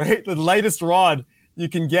 right? The lightest rod you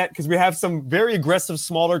can get, because we have some very aggressive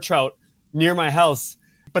smaller trout near my house,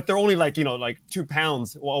 but they're only like 2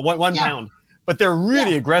 pounds, well, one pound, but they're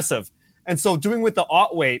really aggressive. And so doing with the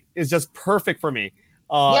weight is just perfect for me.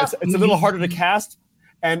 It's a little harder to cast,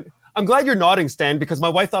 and I'm glad you're nodding, Stan, because my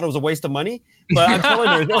wife thought it was a waste of money, but I'm telling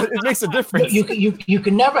her it makes a difference. You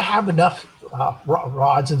can never have enough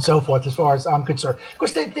rods and so forth, as far as I'm concerned,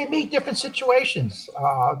 because they meet different situations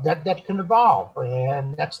that can evolve,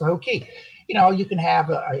 and that's the whole key. You can have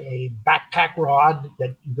a backpack rod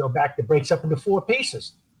that breaks up into 4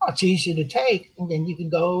 pieces. It's easy to take, and then you can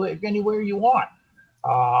go anywhere you want.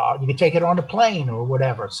 You can take it on a plane or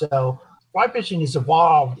whatever. So fly fishing has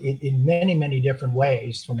evolved in many, many different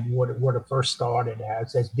ways from what it first started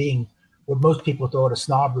as being what most people thought a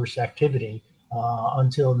snobbish activity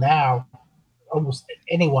until now. Almost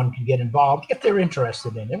anyone can get involved if they're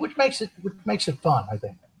interested in it, which makes it fun, I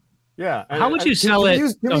think. Yeah. How would you sell it?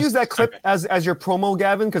 Can you use that clip as your promo,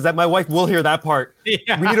 Gavin? Because my wife will hear that part.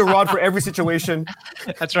 Yeah. We need a rod for every situation.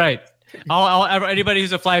 That's right. Anybody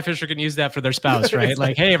who's a fly fisher can use that for their spouse, right?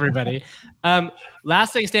 Like, hey, everybody.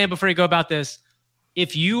 Last thing, Stan, before you go about this,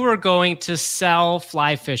 if you were going to sell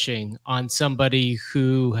fly fishing on somebody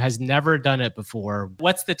who has never done it before,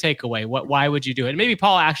 what's the takeaway? Why would you do it? And maybe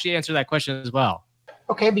Paul actually answer that question as well.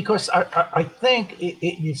 Okay, because I think it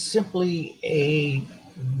is simply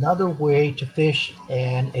another way to fish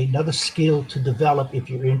and another skill to develop if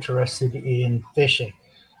you're interested in fishing.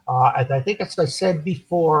 I think, as I said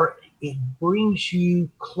before, it brings you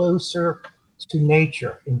closer to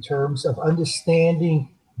nature in terms of understanding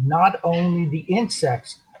not only the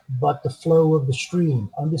insects, but the flow of the stream,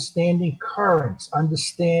 understanding currents,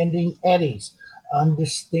 understanding eddies,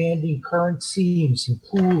 understanding current seams and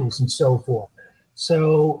pools and so forth.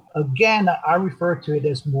 So again, I refer to it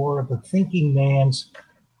as more of a thinking man's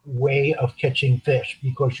way of catching fish,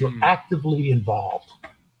 because you're actively involved.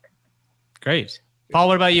 Great. Paul,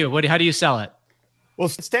 what about you? How do you sell it? Well,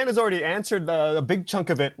 Stan has already answered a big chunk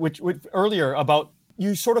of it, which earlier about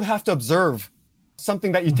you sort of have to observe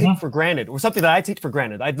something that you take for granted, or something that I take for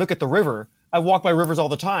granted. I look at the river. I walk by rivers all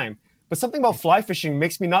the time. But something about fly fishing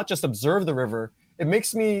makes me not just observe the river. It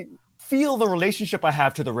makes me feel the relationship I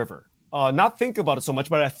have to the river. Not think about it so much,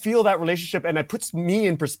 but I feel that relationship, and it puts me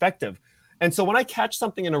in perspective. And so when I catch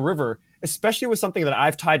something in a river, especially with something that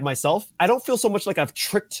I've tied myself, I don't feel so much like I've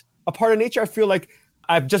tricked a part of nature. I feel like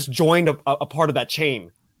I've just joined a part of that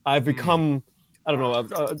chain. I've become, I don't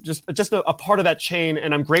know, just a part of that chain,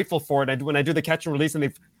 and I'm grateful for it. When I do the catch and release,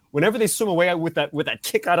 and whenever they swim away with that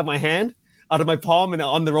kick out of my hand, out of my palm, and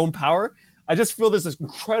on their own power, I just feel this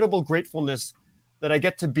incredible gratefulness that I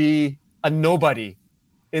get to be a nobody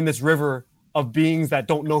in this river of beings that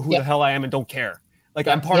don't know who the hell I am and don't care. Like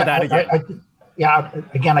I'm part of that again.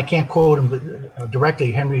 Again, I can't quote him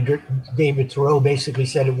directly. Henry David Thoreau basically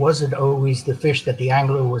said it wasn't always the fish that the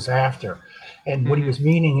angler was after. And what he was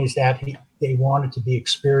meaning is that they wanted to be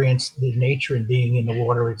experienced the nature and being in the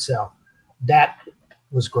water itself. That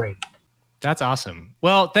was great. That's awesome.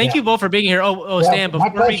 Well, thank you both for being here. Stan,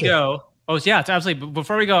 before we go. It's absolutely.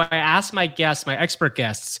 Before we go, I asked my guests, my expert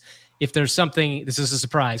guests, if there's something, this is a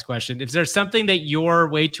surprise question. If there's something that you're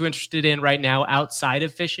way too interested in right now outside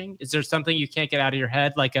of fishing, is there something you can't get out of your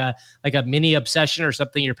head, like a mini obsession or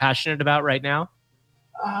something you're passionate about right now?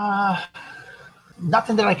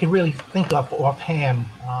 Nothing that I can really think of offhand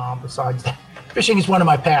besides that. Fishing is one of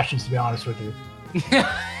my passions, to be honest with you.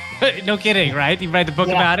 No kidding, right? You write the book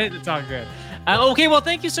about it? It's all good. Okay, well,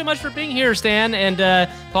 thank you so much for being here, Stan. And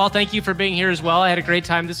Paul, thank you for being here as well. I had a great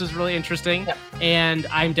time. This was really interesting. Yep. And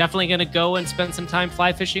I'm definitely going to go and spend some time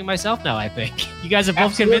fly fishing myself now, I think. You guys have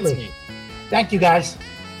both convinced me. Thank you, guys.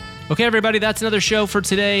 Okay, everybody, that's another show for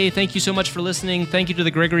today. Thank you so much for listening. Thank you to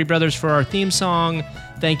the Gregory Brothers for our theme song.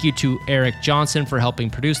 Thank you to Eric Johnson for helping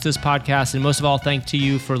produce this podcast. And most of all, thank to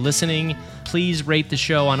you for listening. Please rate the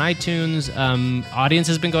show on iTunes. Audience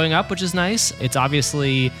has been going up, which is nice. It's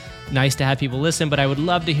obviously nice to have people listen, but I would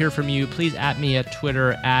love to hear from you. Please @ me at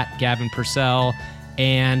Twitter @Gavin Purcell,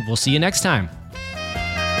 and we'll see you next time.